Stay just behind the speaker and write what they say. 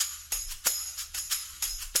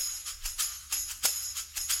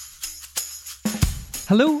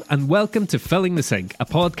Hello and welcome to Filling the Sink, a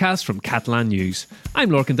podcast from Catalan News. I'm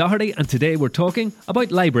Lorcan Doherty and today we're talking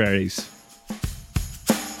about libraries.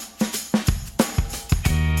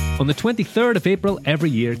 On the 23rd of April every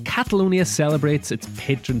year, Catalonia celebrates its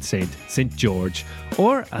patron saint, St. George,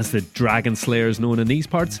 or as the dragon slayer is known in these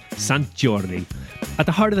parts, Sant Jordi. At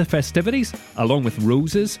the heart of the festivities, along with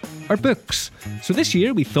roses, are books. So this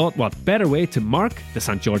year we thought what better way to mark the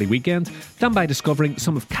Sant Jordi weekend than by discovering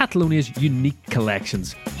some of Catalonia's unique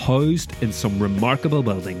collections, housed in some remarkable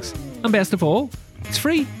buildings. And best of all, it's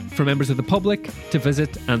free for members of the public to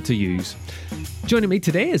visit and to use. Joining me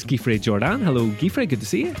today is Guifrey Jordan. Hello, Guifrey. Good to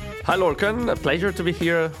see you. Hi, Lorcan. A pleasure to be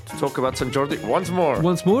here to talk about Sant Jordi once more.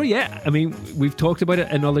 Once more, yeah. I mean, we've talked about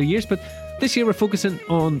it in other years, but this year we're focusing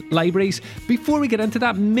on libraries. Before we get into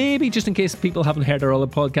that, maybe just in case people haven't heard our other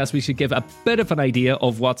podcast, we should give a bit of an idea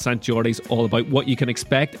of what Sant Jordi's all about, what you can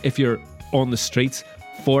expect if you're on the streets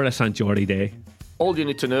for a Sant Jordi day. All you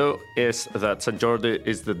need to know is that Sant Jordi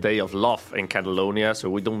is the day of love in Catalonia,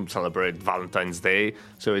 so we don't celebrate Valentine's Day,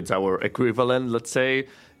 so it's our equivalent, let's say.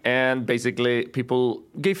 And basically, people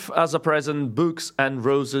give as a present books and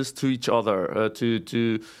roses to each other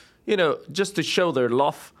just to show their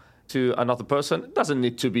love to another person. It doesn't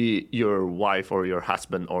need to be your wife or your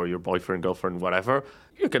husband or your boyfriend, girlfriend, whatever.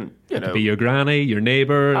 You can, It could be your granny, your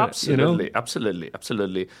neighbour. Absolutely.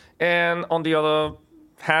 And on the other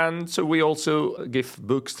hand, so we also give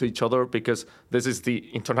books to each other because this is the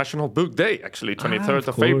International Book Day, actually, 23rd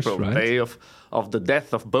of April, right? Day of the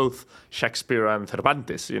death of both Shakespeare and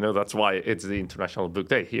Cervantes. That's why it's the International Book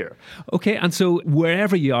Day here. Okay, and so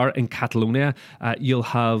wherever you are in Catalonia, you'll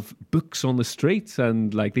have books on the streets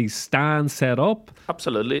and like these stands set up.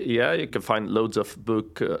 Absolutely, yeah. You can find loads of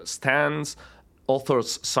book stands,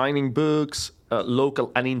 authors signing books,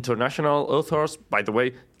 local and international authors. By the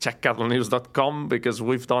way, check catalnews.com because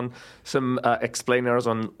we've done some explainers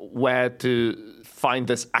on where to find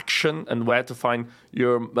this action and where to find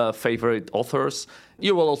your favorite authors.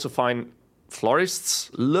 You will also find florists,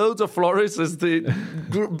 loads of florists. It's the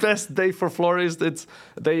best day for florists.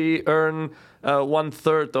 They earn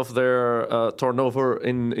 1/3 of their turnover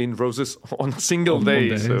in roses on a single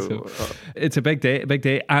day. So it's a big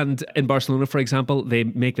day. And in Barcelona, for example, they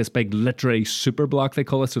make this big literary super block, they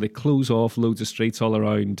call it. So they close off loads of streets all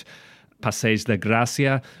around Passeig de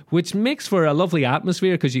Gràcia, which makes for a lovely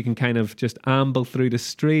atmosphere because you can kind of just amble through the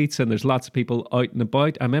streets and there's lots of people out and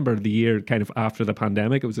about. I remember the year kind of after the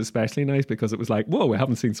pandemic, it was especially nice because it was like, whoa, we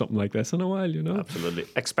haven't seen something like this in a while, Absolutely.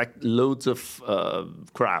 Expect loads of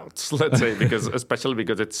crowds, let's say, especially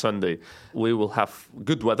because it's Sunday. We will have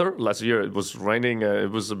good weather. Last year it was raining.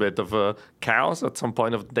 It was a bit of a chaos at some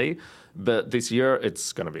point of the day. But this year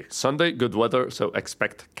it's going to be Sunday, good weather, so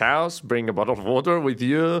expect chaos. Bring a bottle of water with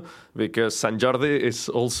you because Sant Jordi is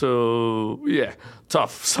also,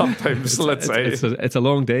 tough sometimes, let's say. It's a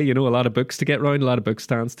long day, a lot of books to get round, a lot of book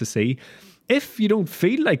stands to see. If you don't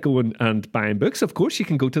feel like going and buying books, of course, you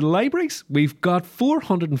can go to the libraries. We've got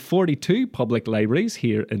 442 public libraries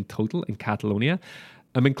here in total in Catalonia.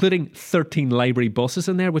 I'm including 13 library buses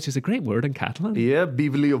in there, which is a great word in Catalan. Yeah,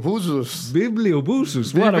 bibliobusos.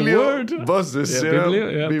 Bibliobusos, what a word. Buses,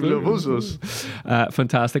 bibliobusos.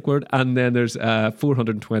 Fantastic word. And then there's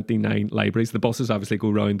 429 libraries. The buses obviously go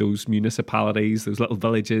around those municipalities, those little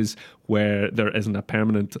villages where there isn't a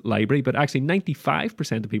permanent library. But actually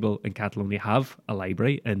 95% of people in Catalonia have a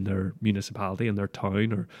library in their municipality, in their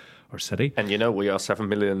town or city. And we are 7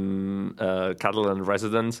 million Catalan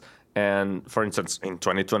residents. And for instance, in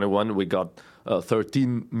 2021, we got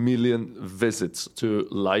 13 million visits to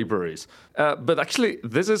libraries. But actually,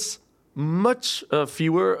 this is much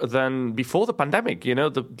fewer than before the pandemic.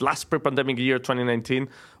 The last pre-pandemic year, 2019,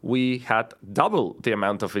 we had double the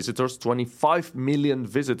amount of visitors, 25 million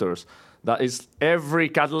visitors. That is every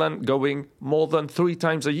Catalan going more than 3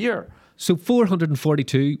 times a year. So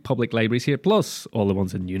 442 public libraries here, plus all the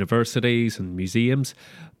ones in universities and museums.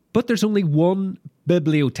 But there's only one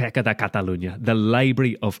Biblioteca de Catalunya, the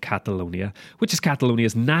Library of Catalonia, which is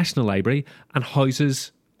Catalonia's national library and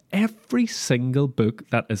houses every single book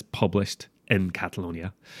that is published in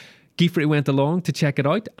Catalonia. Guifrey went along to check it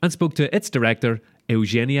out and spoke to its director,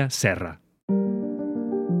 Eugenia Serra.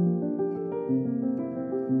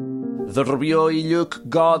 The Rubió i Lluc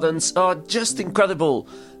gardens are just incredible.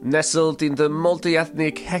 Nestled in the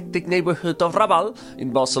multi-ethnic, hectic neighborhood of Raval,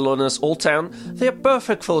 in Barcelona's Old Town, they are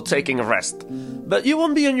perfect for taking a rest. But you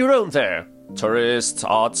won't be on your own there. Tourists,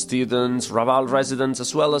 art students, Raval residents,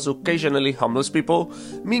 as well as occasionally homeless people,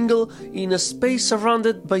 mingle in a space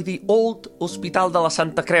surrounded by the old Hospital de la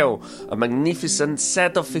Santa Creu, a magnificent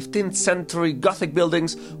set of 15th century Gothic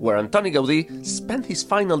buildings where Antoni Gaudí spent his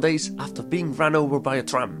final days after being run over by a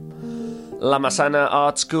tram. La Massana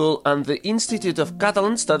Art School and the Institute of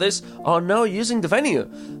Catalan Studies are now using the venue,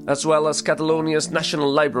 as well as Catalonia's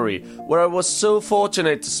National Library, where I was so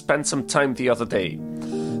fortunate to spend some time the other day.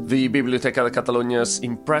 The Biblioteca de Catalonia's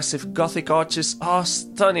impressive Gothic arches are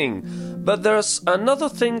stunning, but there's another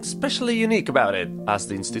thing especially unique about it, as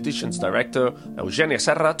the institution's director, Eugenia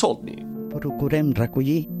Serra, told me. Procurem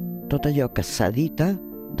recollir tot allò que s'edita.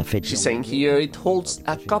 She's saying here it holds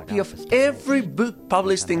a copy of every book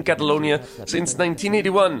published in Catalonia since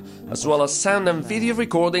 1981, as well as sound and video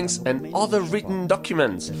recordings and other written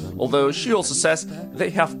documents, although she also says they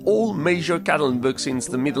have all major Catalan books since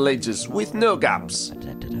the Middle Ages, with no gaps.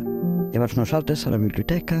 Llavors nosaltres a la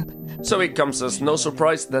biblioteca... So it comes as no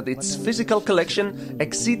surprise that its physical collection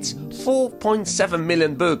exceeds 4.7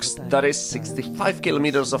 million books, that is 65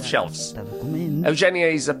 kilometers of shelves. Eugenia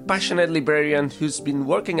is a passionate librarian who's been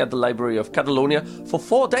working at the Library of Catalonia for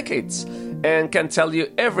 4 decades and can tell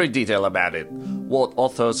you every detail about it. What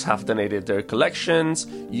authors have donated their collections,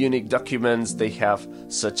 unique documents they have,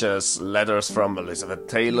 such as letters from Elizabeth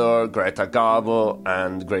Taylor, Greta Garbo,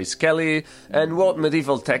 and Grace Kelly, and what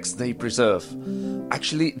medieval texts they preserve.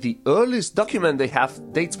 Actually, the earliest document they have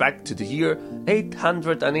dates back to the year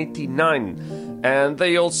 889, and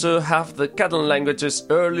they also have the Catalan language's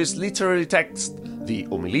earliest literary text, the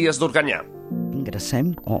Homilies d'Organyà.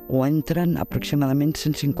 Ingressem o entren aproximadament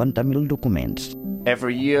 150.000 documents.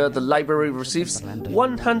 Every year, the library receives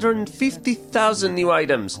 150,000 new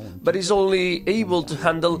items, but is only able to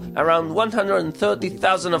handle around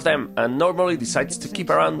 130,000 of them, and normally decides to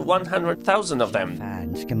keep around 100,000 of them. Fa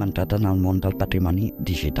anys que hem entrat en el món del patrimoni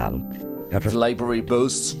digital. The library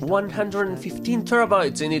boasts 115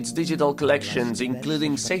 terabytes in its digital collections,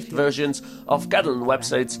 including saved versions of Catalan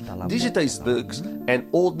websites, digitized books, and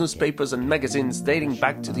old newspapers and magazines dating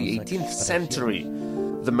back to the 18th century.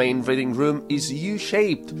 The main reading room is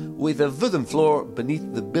U-shaped, with a wooden floor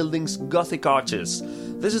beneath the building's Gothic arches.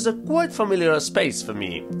 This is a quite familiar space for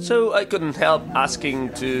me, so I couldn't help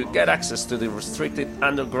asking to get access to the restricted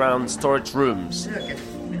underground storage rooms.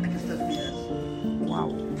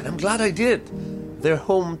 And I'm glad I did. They're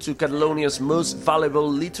home to Catalonia's most valuable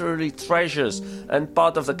literary treasures and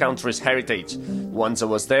part of the country's heritage. Once I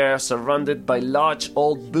was there, surrounded by large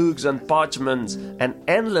old books and parchments and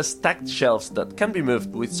endless stacked shelves that can be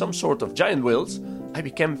moved with some sort of giant wheels, I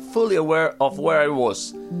became fully aware of where I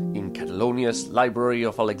was, in Catalonia's Library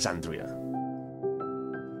of Alexandria.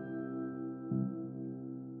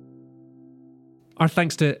 Our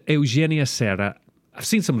thanks to Eugenia Serra. I've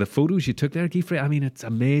seen some of the photos you took there, Guy. I mean, it's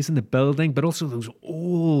amazing, the building, but also those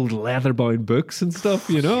old leather-bound books and stuff,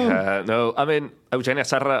 you know? Yeah, no, I mean, Eugenia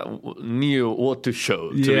Serra knew what to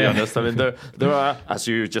show, to be honest. I mean, there are, as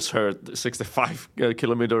you just heard, 65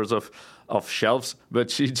 kilometers of shelves, but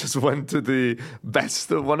she just went to the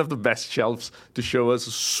best, one of the best shelves to show us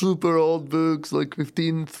super old books, like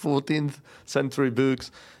 15th, 14th century books.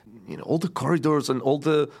 You know, all the corridors and all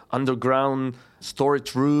the underground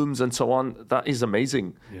storage rooms and so on. That is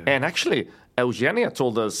amazing. Yeah. And actually, Eugenia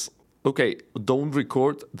told us, okay, don't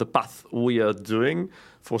record the path we are doing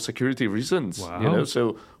for security reasons. Wow. You know,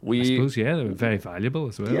 so I suppose, yeah, they were very valuable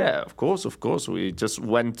as well. Yeah, of course. We just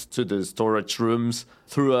went to the storage rooms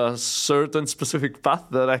through a certain specific path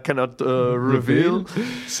that I cannot reveal.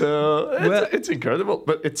 So it's incredible,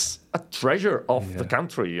 but it's a treasure of the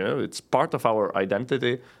country. You know, it's part of our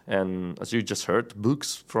identity. And as you just heard,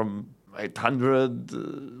 books from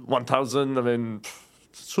 800, 1000, I mean,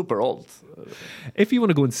 super old. If you want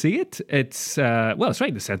to go and see it, it's it's right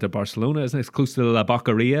in the centre of Barcelona, isn't it? It's close to La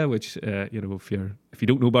Boqueria, which if you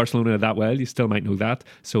don't know Barcelona that well, you still might know that.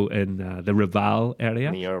 So in the Raval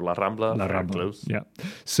area, near La Rambla, very close. Yeah,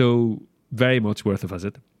 so very much worth a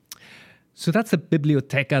visit. So that's the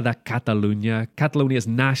Biblioteca de Catalunya, Catalonia's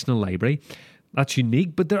national library. That's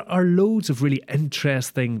unique, but there are loads of really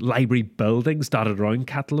interesting library buildings dotted around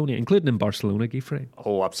Catalonia, including in Barcelona, Guy.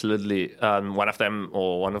 Oh, absolutely. One of them,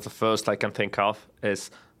 or one of the first I can think of, is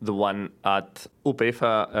the one at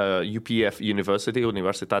UPF University,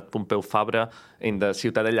 Universitat Pompeu Fabra, in the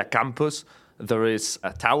Ciutadella campus. There is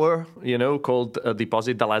a tower, called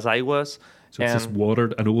Dipòsit de les Aigües. So it's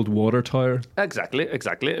an old water tower? Exactly.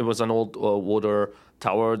 It was an old water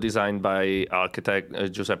tower designed by architect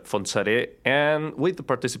Josep Fontseré, and with the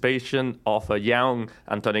participation of a young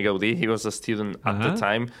Antoni Gaudí. He was a student at the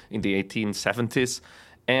time in the 1870s.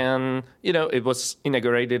 And, it was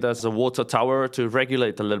inaugurated as a water tower to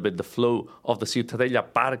regulate a little bit the flow of the Ciutadella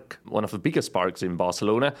Park, one of the biggest parks in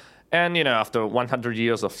Barcelona. And, after 100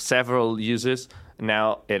 years of several uses,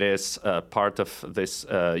 now it is part of this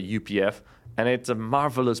UPF. And it's a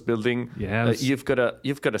marvelous building. Yeah, you've got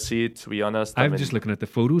to see it, to be honest. I'm just looking at the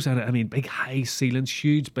photos, and I mean, big high ceilings,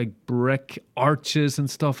 huge big brick arches and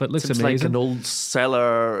stuff. It looks amazing. It's like an old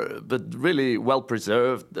cellar, but really well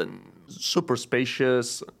preserved and super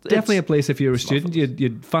spacious. Definitely a place, if you're a student,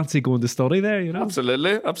 you'd fancy going to study there,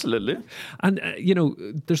 Absolutely. And,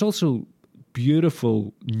 there's also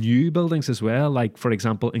beautiful new buildings as well, like, for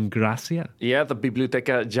example, in Gracia. Yeah, the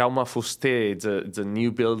Biblioteca Jaume Fuster. It's a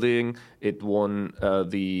new building. It won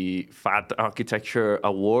the FAT Architecture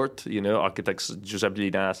Award. Architects Josep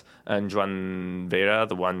Llinàs and Joan Vera,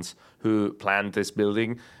 the ones who planned this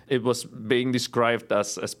building. It was being described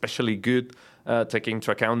as especially good, taking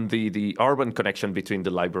into account the urban connection between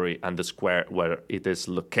the library and the square where it is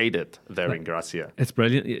located there in Gracia. It's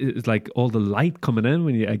brilliant. It's like all the light coming in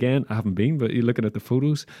when I haven't been, but you're looking at the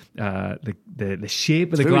photos, the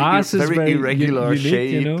shape of the glass is very irregular unique,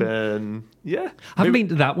 shape. And yeah. I haven't been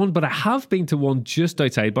to that one, but I have been to one just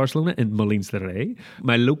outside Barcelona in Molins de Rei,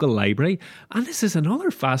 my local library. And this is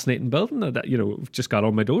another fascinating building that just got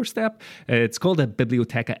on my doorstep. It's called a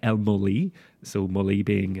Biblioteca El Molí. So Molí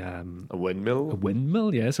being a windmill. A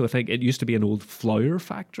windmill, yeah. So I think it used to be an old flour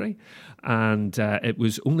factory, and it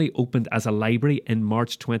was only opened as a library in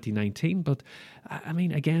March 2019. But I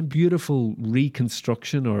mean, again, beautiful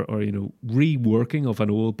reconstruction or reworking of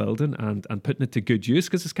an old building and putting it to good use,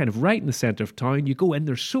 because it's kind of right in the centre of town. You go in,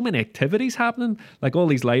 there's so many activities happening. Like all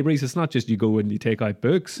these libraries, it's not just you go and you take out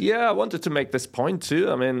books. Yeah, I wanted to make this point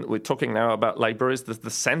too. I mean, we're talking now about libraries,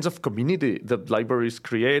 the sense of community that libraries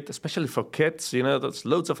create, especially for kids. There's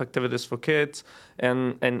loads of activities for kids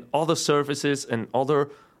and other services and other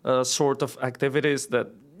sort of activities that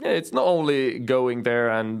it's not only going there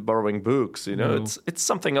and borrowing books, No. It's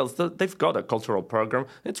something else. They've got a cultural program.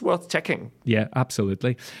 It's worth checking. Yeah,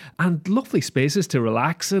 absolutely. And lovely spaces to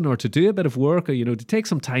relax in or to do a bit of work or, to take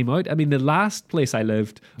some time out. I mean, the last place I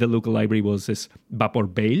lived, the local library, was this Vapor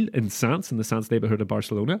Bail in Sants, in the Sants neighbourhood of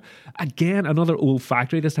Barcelona. Again, another old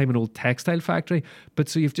factory, this time an old textile factory. But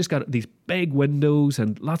so you've just got these big windows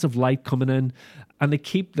and lots of light coming in. And they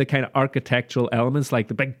keep the kind of architectural elements like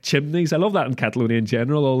the big chimneys. I love that in Catalonia in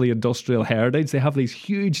general, all the industrial heritage. They have these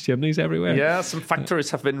huge chimneys everywhere. Yeah, some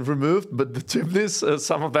factories have been removed, but the chimneys,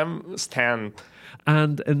 some of them stand.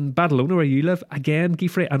 And in Badalona, where you live, again,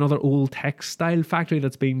 Guifrey, another old textile factory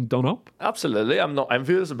that's been done up. Absolutely. I'm not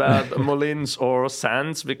envious about Molins or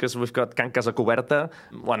Sants because we've got Can Casa Coberta,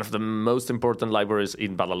 one of the most important libraries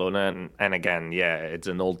in Badalona. And again, it's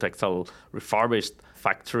an old textile refurbished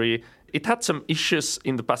factory. It had some issues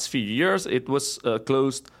in the past few years. It was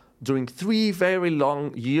closed during 3 very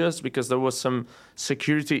long years because there was some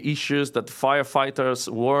security issues that firefighters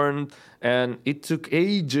warned, and it took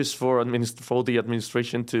ages for the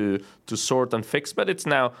administration to sort and fix. But it's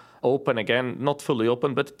now open again, not fully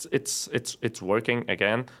open, but it's working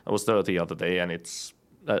again. I was there the other day, and it's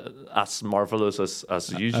as marvelous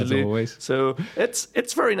as usually. As always. So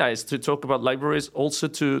it's very nice to talk about libraries, also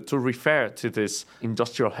to refer to this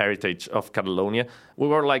industrial heritage of Catalonia. We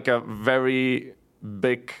were like a very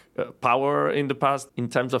big power in the past in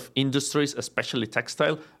terms of industries, especially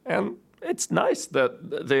textile, and it's nice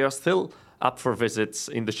that they are still up for visits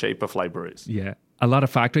in the shape of libraries. Yeah. A lot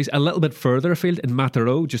of factories. A little bit further afield in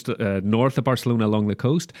Mataró, just north of Barcelona along the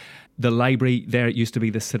coast, the library there used to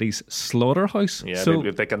be the city's slaughterhouse. Yeah,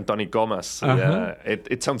 Biblioteca Antoni Comas. Yeah,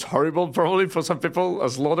 it sounds horrible probably for some people, a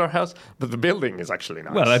slaughterhouse, but the building is actually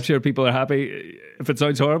nice. Well, I'm sure people are happy, if it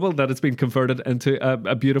sounds horrible, that it's been converted into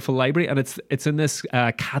a beautiful library. And it's in this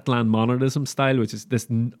Catalan modernism style, which is this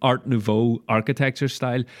Art Nouveau architecture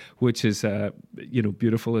style, which is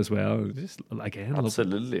beautiful as well. Just again,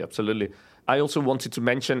 absolutely. I also wanted to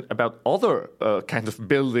mention about other kind of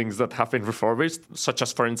buildings that have been refurbished, such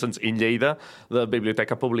as, for instance, in Lleida, the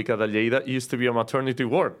Biblioteca Pública de Lleida used to be a maternity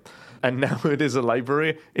ward, and now it is a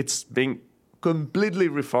library. It's being completely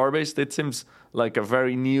refurbished. It seems like a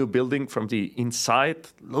very new building from the inside,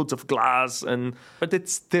 loads of glass, but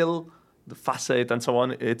it's still the facade and so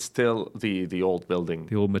on. It's still the old building.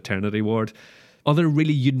 The old maternity ward. Other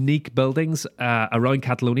really unique buildings around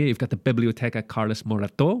Catalonia, you've got the Biblioteca Carles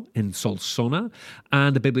Morató in Solsona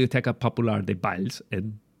and the Biblioteca Popular de Valls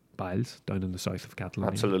in Valls, down in the south of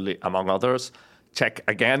Catalonia. Absolutely, among others. Check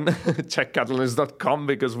catalonia.com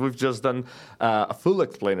because we've just done a full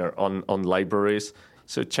explainer on libraries.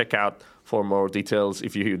 So check out for more details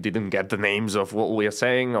if you didn't get the names of what we are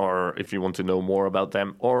saying, or if you want to know more about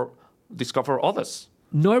them or discover others.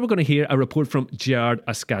 Now we're going to hear a report from Gerard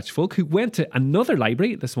Ascatchfolk, who went to another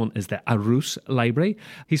library. This one is the Arús Library.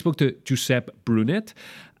 He spoke to Josep Brunet.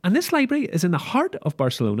 And this library is in the heart of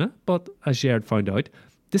Barcelona, but as Gerard found out,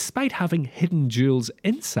 despite having hidden jewels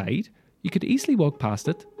inside, you could easily walk past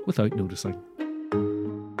it without noticing.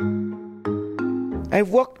 I've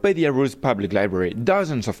walked by the Arús Public Library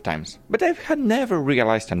dozens of times, but I had never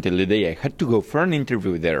realized until the day I had to go for an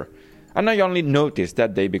interview there. And I only noticed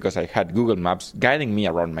that day because I had Google Maps guiding me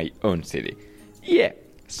around my own city. Yeah,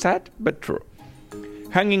 sad but true.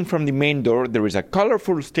 Hanging from the main door there is a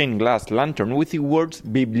colorful stained glass lantern with the words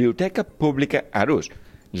Biblioteca Pública Arús.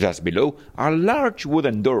 Just below, a large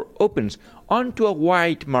wooden door opens onto a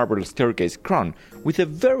white marble staircase crowned with a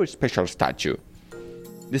very special statue.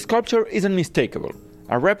 The sculpture is unmistakable,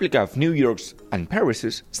 a replica of New York's and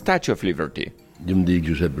Paris's Statue of Liberty. Jo em dic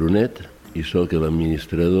Josep Brunet i sóc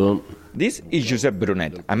l'administrador. This is Josep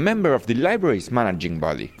Brunet, a member of the library's managing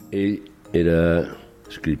body. Ell era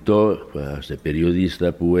escriptor, va ser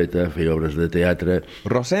periodista, poeta, feia obres de teatre.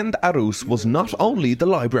 Rosend Arús was not only the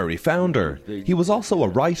library founder, he was also a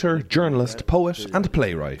writer, journalist, poet and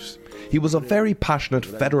playwright. He was a very passionate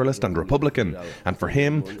federalist and republican, and for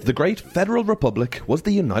him, the great federal republic was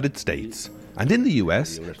the United States. And in the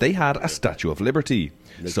US, they had a Statue of Liberty.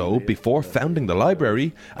 So, before founding the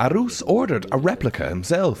library, Arús ordered a replica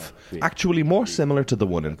himself, actually more similar to the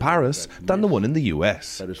one in Paris than the one in the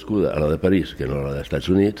US. Parescuda a la de París, que no a la dels Estats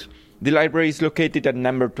Units. The library is located at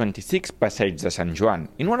number 26 Passeig de Sant Joan,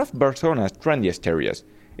 in one of Barcelona's trendiest areas.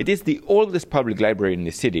 It is the oldest public library in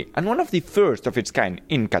the city and one of the first of its kind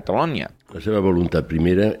in Catalonia. La seva voluntat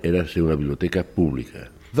primera era ser una biblioteca pública.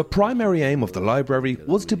 The primary aim of the library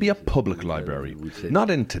was to be a public library, not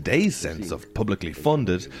in today's sense of publicly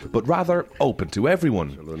funded, but rather open to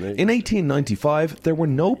everyone. In 1895, there were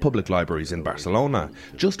no public libraries in Barcelona,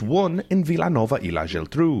 just one in Vilanova i la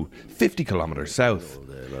Geltrú, 50 kilometres south.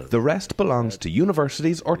 The rest belongs to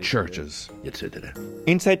universities or churches, etc.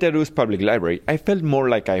 Inside Arús Public Library, I felt more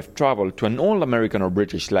like I've traveled to an old American or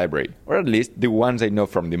British library, or at least the ones I know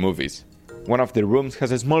from the movies. One of the rooms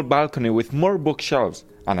has a small balcony with more bookshelves,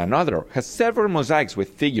 and another has several mosaics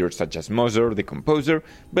with figures such as Mozart the composer,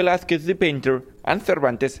 Velázquez the painter, and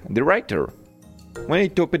Cervantes the writer. When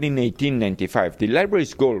it opened in 1895, the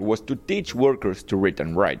library's goal was to teach workers to read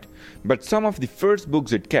and write, but some of the first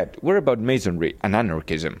books it kept were about masonry and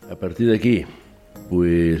anarchism. A partir d'aquí,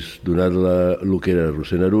 pues, donat lo que era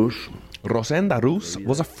Rosend Arús, Rosend Arús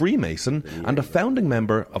was a Freemason and a founding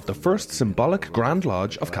member of the first symbolic Grand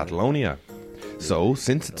Lodge of Catalonia. So,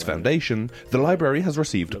 since its foundation, the library has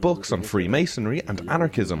received books on Freemasonry and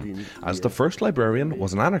anarchism, as the first librarian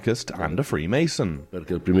was an anarchist and a Freemason.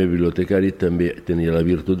 perquè el primer bibliotecari també tenia la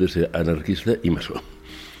virtut de ser anarquista i maçó.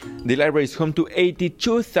 The library is home to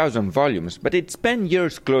 82,000 volumes, but it spent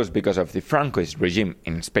years closed because of the Francoist regime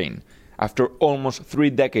in Spain. After almost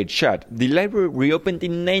 3 decades shut, the library reopened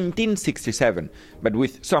in 1967, but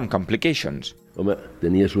with some complications. Home,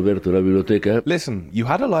 tenies oberta una biblioteca. Listen, you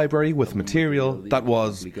had a library with material that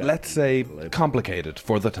was, let's say, complicated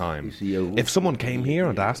for the time. If someone came here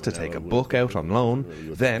and asked to take a book out on loan,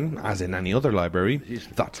 then, as in any other library,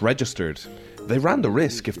 that's registered. They ran the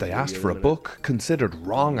risk, if they asked for a book considered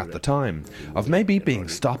wrong at the time, of maybe being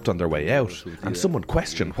stopped on their way out and someone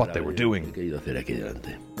questioned what they were doing.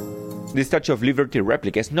 The Statue of Liberty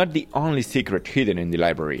replica is not the only secret hidden in the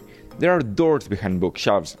library. There are doors behind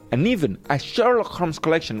bookshelves, and even a Sherlock Holmes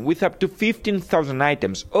collection with up to 15,000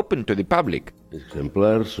 items open to the public.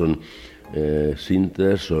 Exemplars, són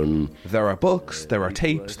cintes, són... There are books, there are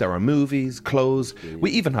tapes, there are movies, clothes.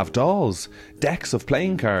 We even have dolls, decks of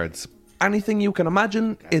playing cards. Anything you can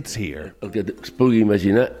imagine, it's here. El que es pugui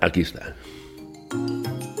imaginar, aquí està.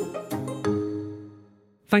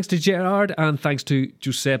 Thanks to Gerard and thanks to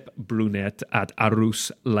Josep Brunet at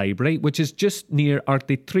Arús Library, which is just near Arc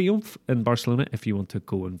de Triomphe in Barcelona if you want to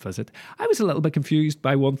go and visit. I was a little bit confused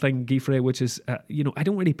by one thing, Guifrey, which is, I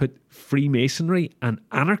don't really put Freemasonry and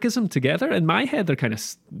anarchism together. In my head, they're kind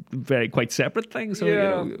of quite separate things. So,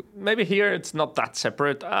 yeah, maybe here it's not that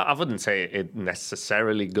separate. I wouldn't say it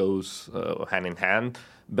necessarily goes hand in hand.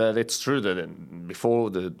 But it's true that before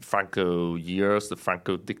the Franco years, the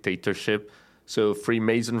Franco dictatorship, so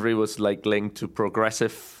Freemasonry was like linked to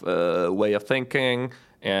progressive way of thinking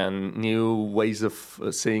and new ways of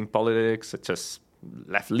seeing politics, such as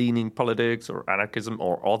left-leaning politics or anarchism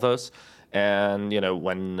or others. And,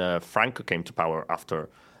 when Franco came to power after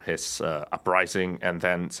his uprising and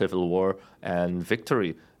then civil war and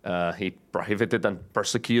victory, he prohibited and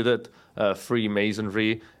persecuted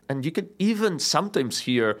Freemasonry. And you could even sometimes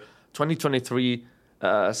hear 2023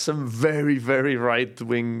 some very, very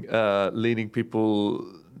right-wing leaning people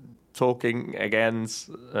talking against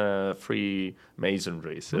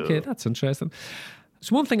Freemasonry. So. Okay, that's interesting.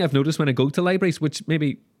 So one thing I've noticed when I go to libraries, which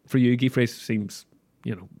maybe for you, Guy, seems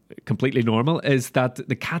completely normal, is that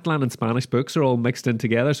the Catalan and Spanish books are all mixed in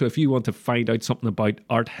together. So if you want to find out something about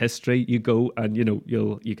art history, you go and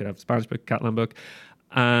you could have a Spanish book, Catalan book,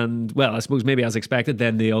 and well, I suppose maybe as expected,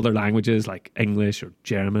 then the other languages like English or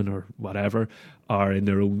German or whatever are in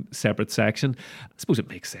their own separate section. I suppose it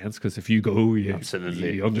makes sense because if you go, you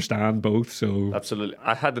understand both. So absolutely,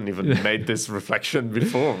 I hadn't even made this reflection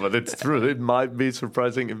before, but it's true. It might be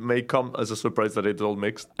surprising. It may come as a surprise that it's all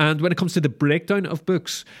mixed. And when it comes to the breakdown of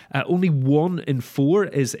books, only 1 in 4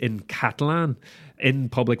 is in Catalan in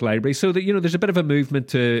public libraries. So that there's a bit of a movement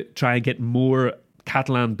to try and get more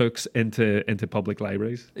Catalan books into public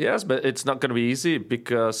libraries. Yes, but it's not going to be easy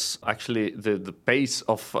because actually the pace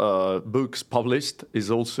of books published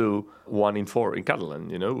is also 1 in 4 in Catalan.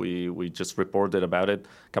 We just reported about it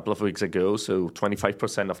a couple of weeks ago. So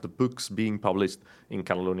 25% of the books being published in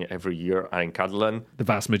Catalonia every year are in Catalan. The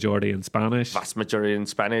vast majority in Spanish.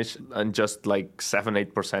 And just like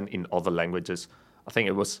 7-8% in other languages. I think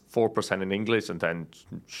it was 4% in English and then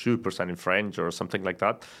 2% in French or something like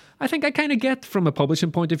that. I think I kind of get from a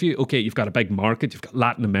publishing point of view, okay, you've got a big market, you've got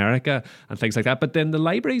Latin America and things like that. But then the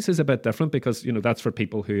libraries is a bit different because, that's for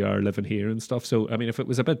people who are living here and stuff. So, I mean, if it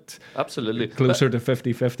was a bit absolutely closer to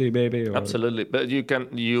 50-50 maybe. Absolutely. But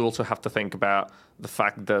you also have to think about the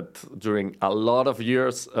fact that during a lot of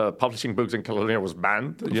years, publishing books in Catalonia was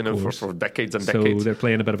banned, for decades and decades. So they're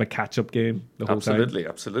playing a bit of a catch-up game the whole time.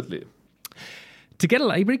 Absolutely. To get a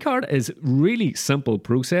library card is really simple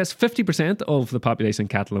process. 50% of the population in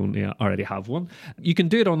Catalonia already have one. You can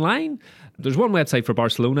do it online. There's one website for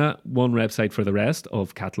Barcelona, one website for the rest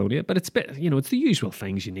of Catalonia, but it's it's the usual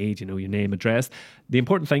things you need, your name, address. The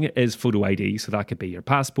important thing is photo ID, so that could be your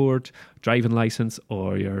passport, driving license,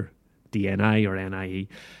 or your DNI or NIE.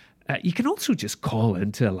 You can also just call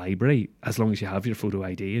into a library as long as you have your photo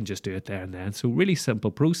ID and just do it there and then. So really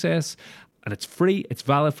simple process. And it's free, it's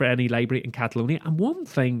valid for any library in Catalonia. And one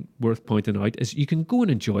thing worth pointing out is you can go and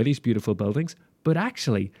enjoy these beautiful buildings, but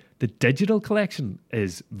actually the digital collection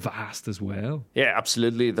is vast as well. Yeah,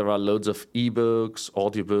 absolutely. There are loads of ebooks,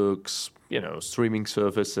 audiobooks, streaming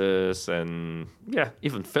services, and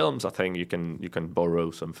even films. I think you can borrow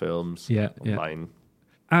some films online.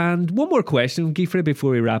 And one more question, Guy, before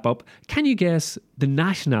we wrap up. Can you guess the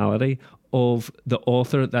nationality of the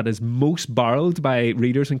author that is most borrowed by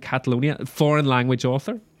readers in Catalonia, foreign language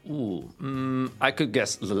author? I could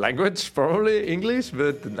guess the language, probably English,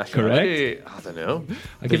 but the nationality, correct. I don't know.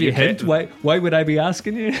 I'll give you a hint. Why would I be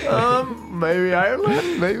asking you? Maybe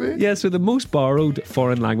Ireland, maybe. Yeah, so the most borrowed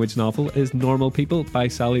foreign language novel is Normal People by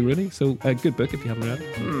Sally Rooney. So a good book if you haven't read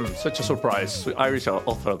it. Such a surprise. Irish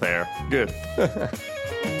author there. Good.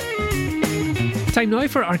 Time now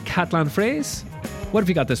for our Catalan phrase. What have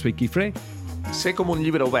you got this week, Guy? Sé como un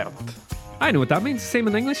libro obert. I know what that means. Same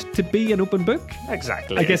in English. To be an open book.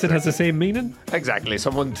 Exactly. I guess it has the same meaning. Exactly.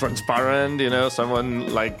 Someone transparent, someone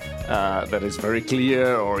that is very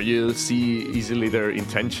clear, or you see easily their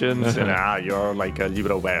intentions, and you're like a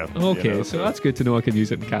libro obert. Okay, so that's good to know. I can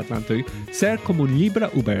use it in Catalan too. Ser como un libro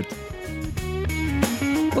obert.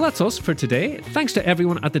 Well, that's us for today. Thanks to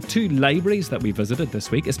everyone at the 2 libraries that we visited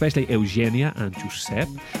this week, especially Eugenia and Josep.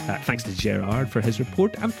 Thanks to Gerard for his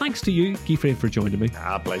report, and thanks to you, Guy, for joining me.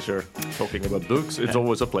 Pleasure. Talking about books, it's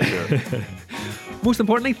always a pleasure. Most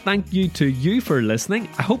importantly, thank you to you for listening.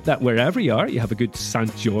 I hope that wherever you are, you have a good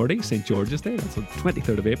St. George's Day. That's on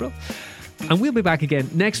 23rd of April. And we'll be back again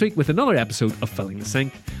next week with another episode of Filling the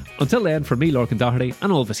Sink. Until then, from me, Lorcan Doherty,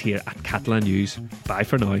 and all of us here at Catalan News, bye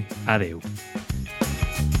for now. Adeu.